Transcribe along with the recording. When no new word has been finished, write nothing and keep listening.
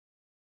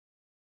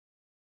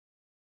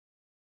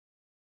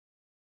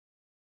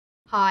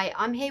Hi,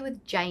 I'm here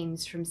with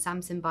James from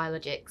Samsung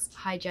Biologics.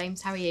 Hi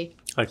James, how are you?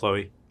 Hi,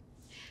 Chloe.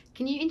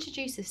 Can you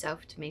introduce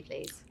yourself to me,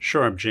 please?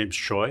 Sure, I'm James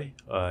Choi,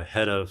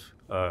 head of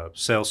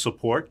sales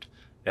support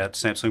at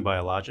Samsung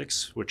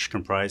Biologics, which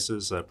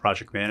comprises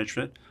project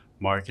management,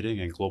 marketing,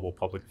 and global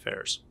public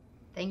affairs.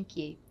 Thank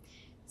you.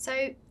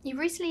 So, you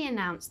recently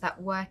announced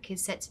that work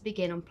is set to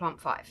begin on Plant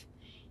 5.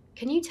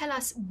 Can you tell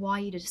us why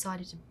you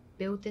decided to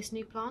build this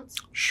new plant?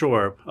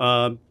 Sure.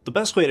 The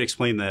best way to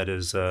explain that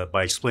is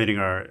by explaining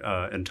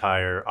our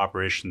entire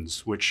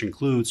operations, which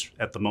includes,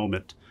 at the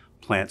moment,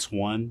 plants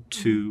 1,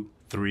 2,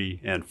 3,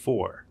 and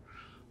 4.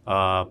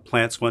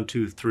 Plants 1,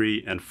 2,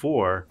 3, and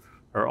 4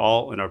 are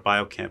all in our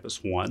BioCampus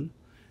 1.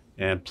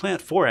 And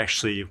Plant 4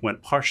 actually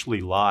went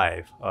partially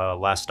live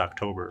last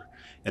October,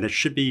 and it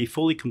should be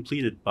fully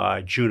completed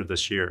by June of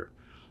this year.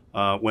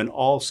 When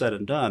all said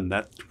and done,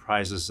 that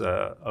comprises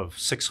of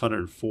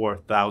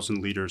 604,000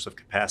 liters of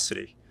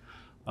capacity.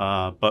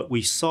 But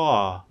we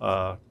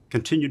saw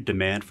continued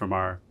demand from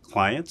our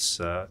clients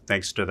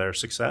thanks to their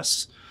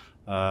success.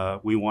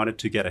 We wanted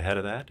to get ahead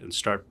of that and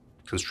start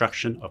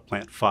construction of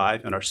Plant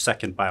 5 and our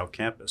second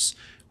biocampus,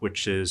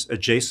 which is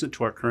adjacent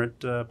to our current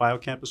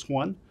biocampus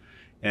 1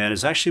 and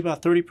is actually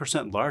about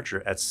 30%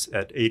 larger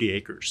at 80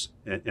 acres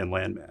in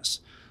landmass.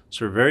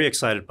 So we're very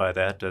excited by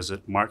that as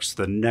it marks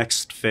the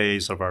next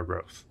phase of our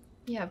growth.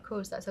 Yeah, of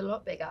course, that's a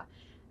lot bigger.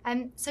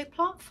 So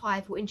Plant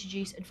 5 will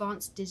introduce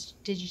advanced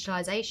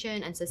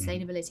digitalization and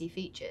sustainability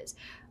features.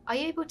 Are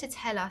you able to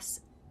tell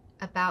us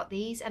about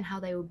these and how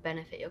they will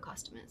benefit your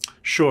customers?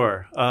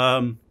 Sure.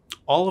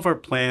 All of our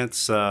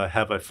plants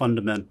have a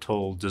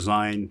fundamental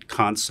design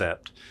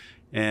concept.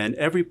 And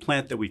every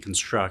plant that we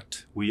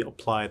construct, we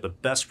apply the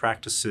best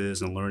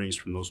practices and learnings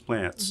from those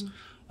plants.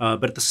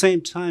 But at the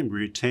same time, we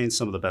retain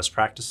some of the best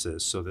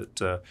practices so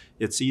that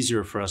it's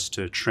easier for us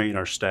to train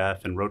our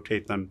staff and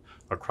rotate them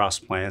across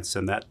plants.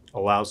 And that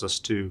allows us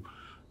to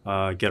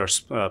get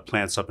our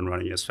plants up and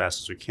running as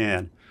fast as we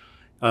can.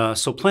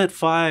 So Plant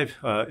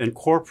 5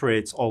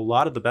 incorporates a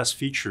lot of the best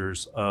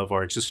features of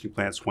our existing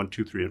plants 1,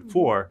 2, 3, and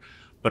 4,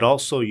 but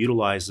also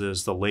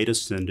utilizes the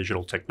latest in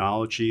digital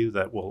technology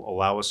that will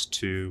allow us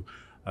to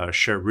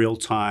share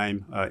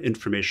real-time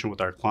information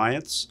with our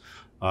clients,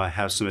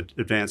 have some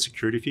advanced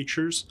security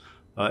features,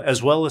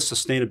 as well as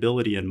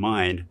sustainability in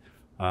mind,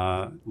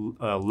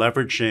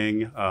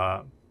 leveraging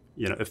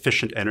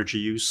efficient energy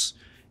use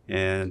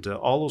and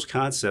all those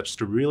concepts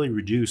to really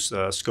reduce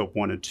scope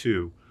 1 and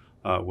 2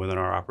 within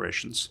our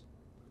operations.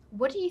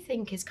 What do you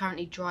think is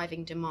currently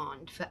driving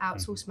demand for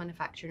outsourced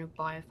manufacturing of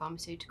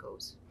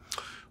biopharmaceuticals?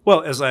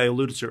 Well, as I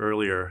alluded to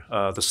earlier,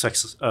 the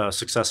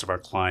success of our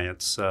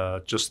clients,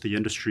 just the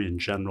industry in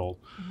general,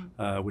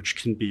 which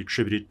can be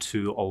attributed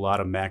to a lot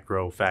of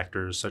macro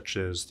factors such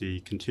as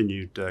the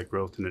continued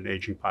growth in an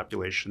aging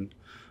population,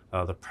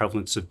 the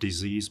prevalence of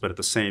disease, but at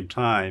the same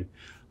time,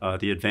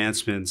 the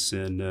advancements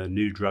in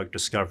new drug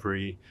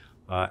discovery,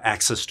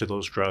 access to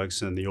those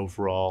drugs, and the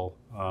overall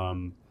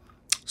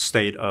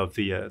state of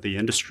the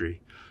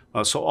industry.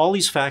 So all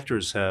these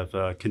factors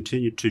have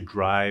continued to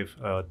drive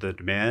the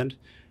demand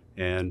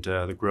and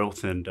the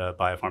growth in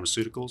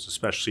biopharmaceuticals,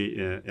 especially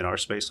in our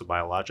space of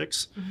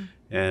biologics.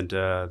 And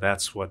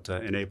that's what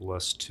enabled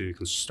us to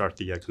start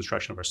the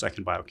construction of our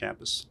second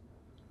biocampus.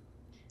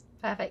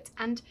 Perfect.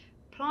 And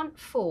Plant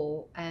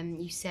 4,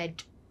 you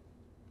said,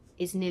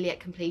 is nearly at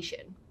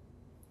completion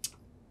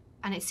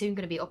and it's soon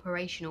going to be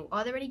operational.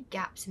 Are there any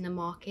gaps in the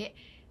market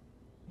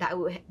that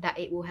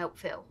it will help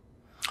fill?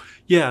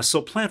 Yeah,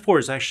 so Plant 4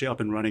 is actually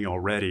up and running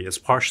already. It's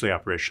partially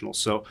operational.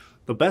 So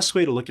the best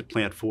way to look at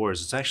Plant 4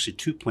 is it's actually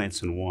 2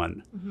 plants in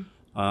 1.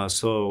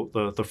 So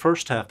the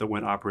first half that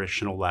went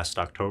operational last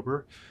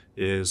October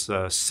is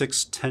 6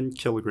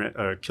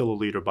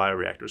 kiloliter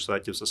bioreactors. So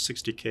that gives us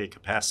 60K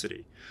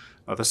capacity.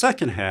 The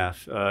second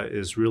half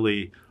is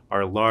really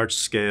our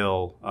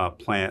large-scale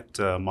plant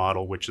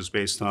model, which is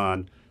based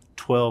on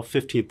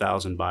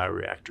 15,000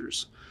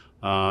 bioreactors.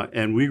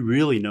 And we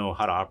really know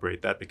how to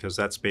operate that because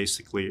that's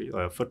basically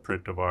a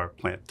footprint of our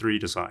Plant 3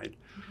 design.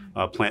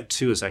 Plant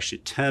 2 is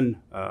actually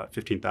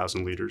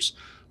 15,000 liters.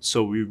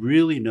 So we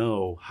really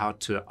know how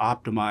to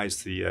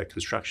optimize the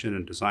construction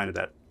and design of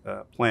that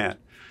plant.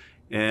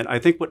 And I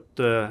think what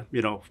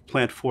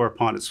Plant 4,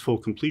 upon its full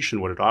completion,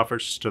 what it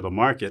offers to the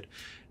market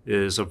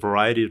is a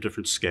variety of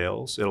different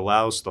scales. It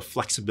allows the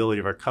flexibility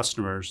of our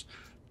customers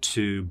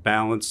to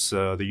balance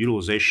the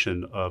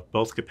utilization of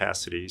both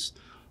capacities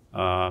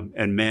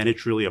and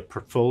manage really a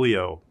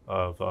portfolio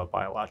of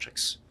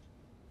biologics.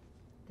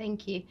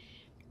 Thank you.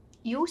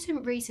 You also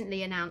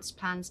recently announced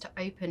plans to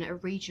open a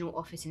regional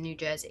office in New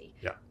Jersey.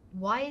 Yeah.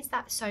 Why is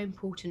that so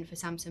important for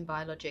Samsung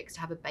Biologics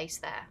to have a base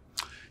there?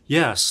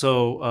 Yeah,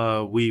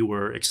 so we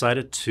were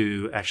excited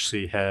to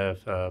actually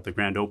have the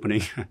grand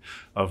opening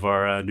of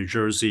our New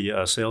Jersey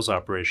sales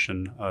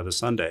operation this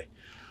Sunday.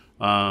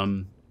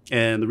 And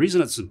the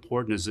reason it's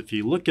important is if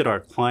you look at our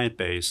client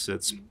base,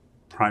 it's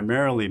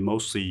primarily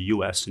mostly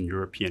US and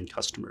European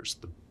customers,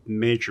 the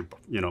major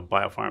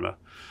biopharma.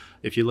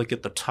 If you look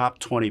at the top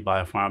 20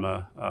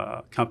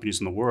 biopharma companies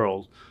in the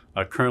world,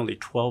 currently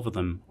 12 of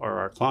them are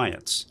our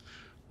clients.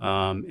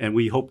 And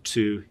we hope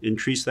to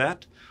increase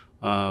that.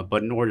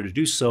 But in order to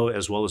do so,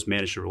 as well as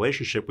manage the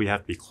relationship, we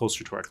have to be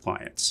closer to our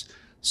clients.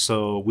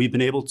 So we've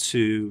been able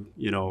to,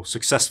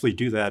 successfully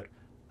do that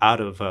out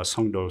of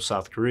Songdo,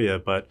 South Korea,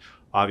 but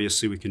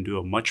obviously we can do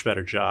a much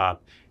better job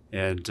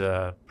and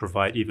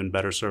provide even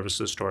better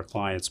services to our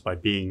clients by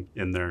being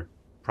in their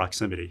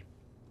proximity.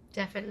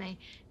 Definitely.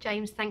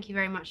 James, thank you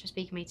very much for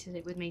speaking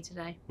with me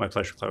today. My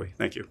pleasure, Chloe.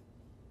 Thank you.